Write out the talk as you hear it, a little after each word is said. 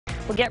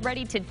Well, get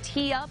ready to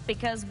tee up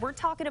because we're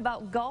talking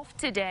about golf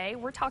today.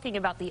 We're talking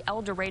about the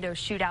El Dorado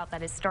Shootout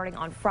that is starting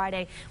on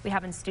Friday. We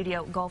have in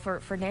studio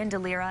golfer Fernanda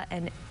Lira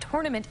and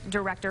tournament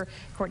director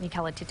Courtney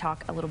Kellett to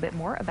talk a little bit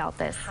more about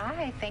this.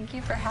 Hi, thank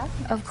you for having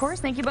me. Of course,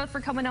 thank you both for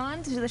coming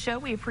on to the show.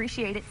 We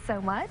appreciate it so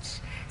much.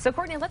 So,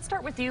 Courtney, let's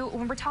start with you.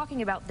 When we're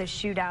talking about this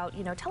shootout,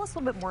 tell us a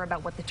little bit more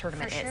about what the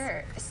tournament is.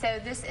 Sure. So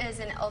this is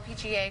an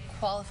LPGA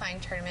qualifying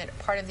tournament,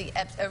 part of the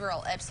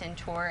overall Epson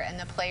Tour, and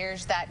the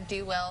players that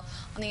do well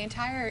on the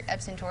entire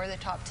Epson Tour, the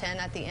top 10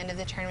 at the end of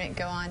the tournament,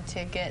 go on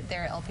to get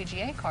their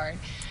LPGA card.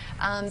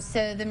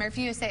 So the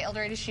Murphy USA El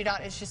Dorado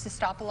Shootout is just a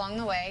stop along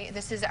the way.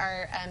 This is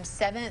our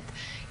 7th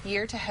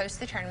year to host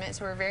the tournament,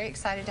 so we're very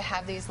excited to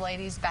have these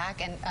ladies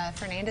back, and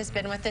Fernanda's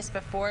been with us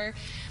before.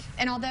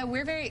 And although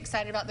we're very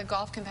excited about the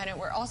golf component,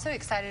 we're also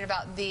excited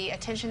about the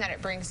attention that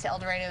it brings to El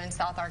Dorado and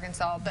South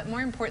Arkansas, but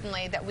more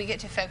importantly, that we get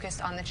to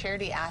focus on the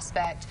charity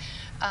aspect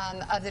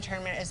of the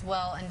tournament as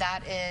well, and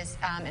that is,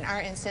 in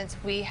our instance,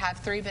 we have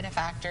 3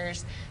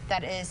 benefactors.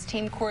 That is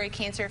Team Corey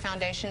Cancer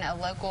Foundation, a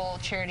local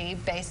charity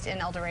based in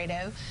El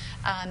Dorado,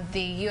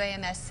 the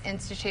UAMS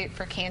Institute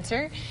for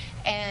Cancer,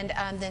 and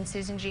then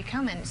Susan G.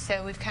 Komen.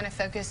 So we've kind of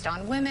focused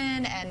on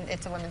women, and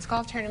it's a women's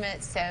golf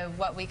tournament, so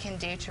what we can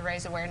do to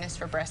raise awareness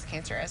for breast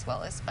cancer as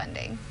well as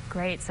funding.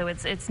 Great. So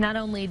it's not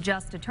only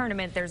just a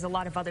tournament, there's a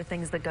lot of other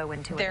things that go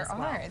into it as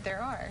well.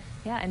 There are.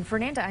 Yeah, and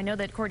Fernanda, I know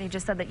that Courtney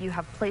just said that you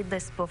have played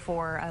this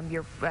before.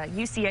 You're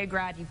UCA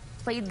grad. You've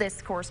played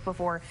this course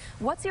before.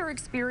 What's your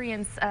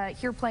experience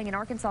here playing in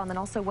Arkansas, and then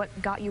also what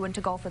got you into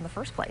golf in the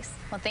first place?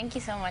 Well, thank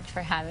you so much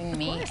for having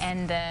me.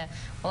 And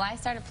well, I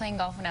started playing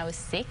golf when I was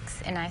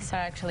 6, and I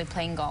started actually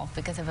playing golf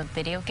because of a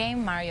video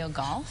game, Mario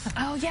Golf.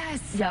 Oh,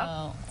 yes. So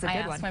I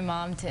asked my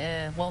mom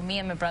to, well, me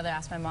and my brother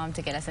asked my mom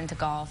to get us into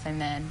golf, and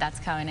then that's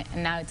kind of,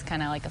 and now it's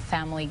kind of like a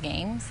family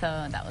game,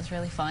 so that was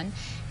really fun.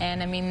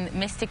 And I mean,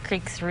 Mystic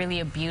Creek's really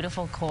a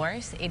beautiful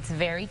course. It's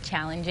very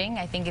challenging.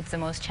 I think it's the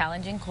most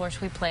challenging course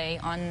we play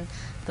on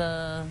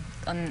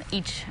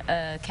each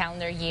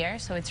calendar year,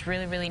 so it's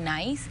really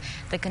nice.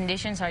 The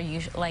conditions are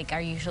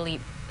usually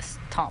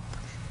top.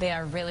 They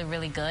are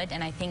really good,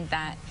 and I think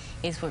that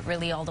is what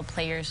really all the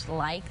players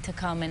like, to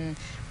come and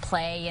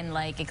play and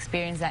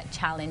experience that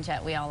challenge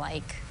that we all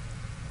like.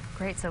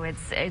 Great, so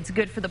it's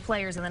good for the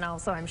players, and then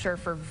also I'm sure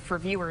for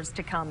viewers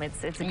to come,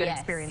 it's a good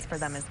experience for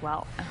them as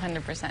well.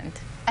 100%.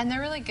 And the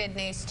really good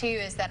news too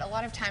is that a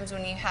lot of times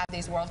when you have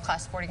these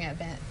world-class sporting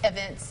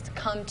events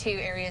come to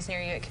areas near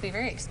you, it can be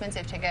very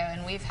expensive to go,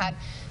 and we've had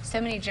so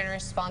many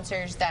generous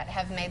sponsors that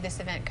have made this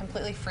event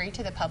completely free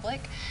to the public.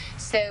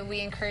 So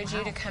we encourage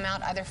you to come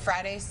out either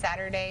Friday,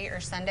 Saturday, or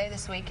Sunday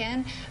this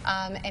weekend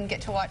and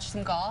get to watch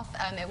some golf.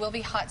 It will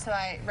be hot, so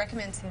I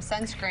recommend some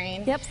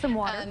sunscreen. Yep, some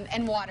water.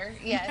 And water,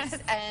 yes.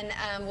 And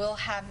we'll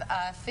have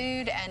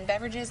food and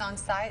beverages on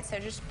site, so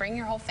just bring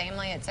your whole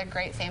family. It's a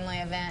great family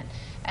event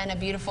and a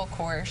beautiful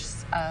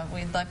course.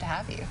 We'd love to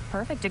have you.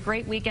 Perfect. A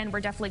great weekend.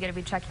 We're definitely going to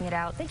be checking it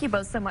out. Thank you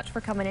both so much for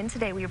coming in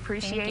today. We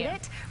appreciate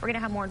it. We're going to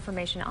have more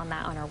information on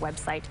that on our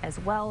website as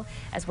well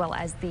as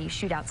the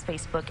Shootouts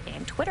Facebook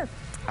and Twitter.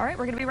 All right,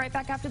 we're going to be right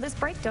back after this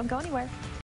break. Don't go anywhere.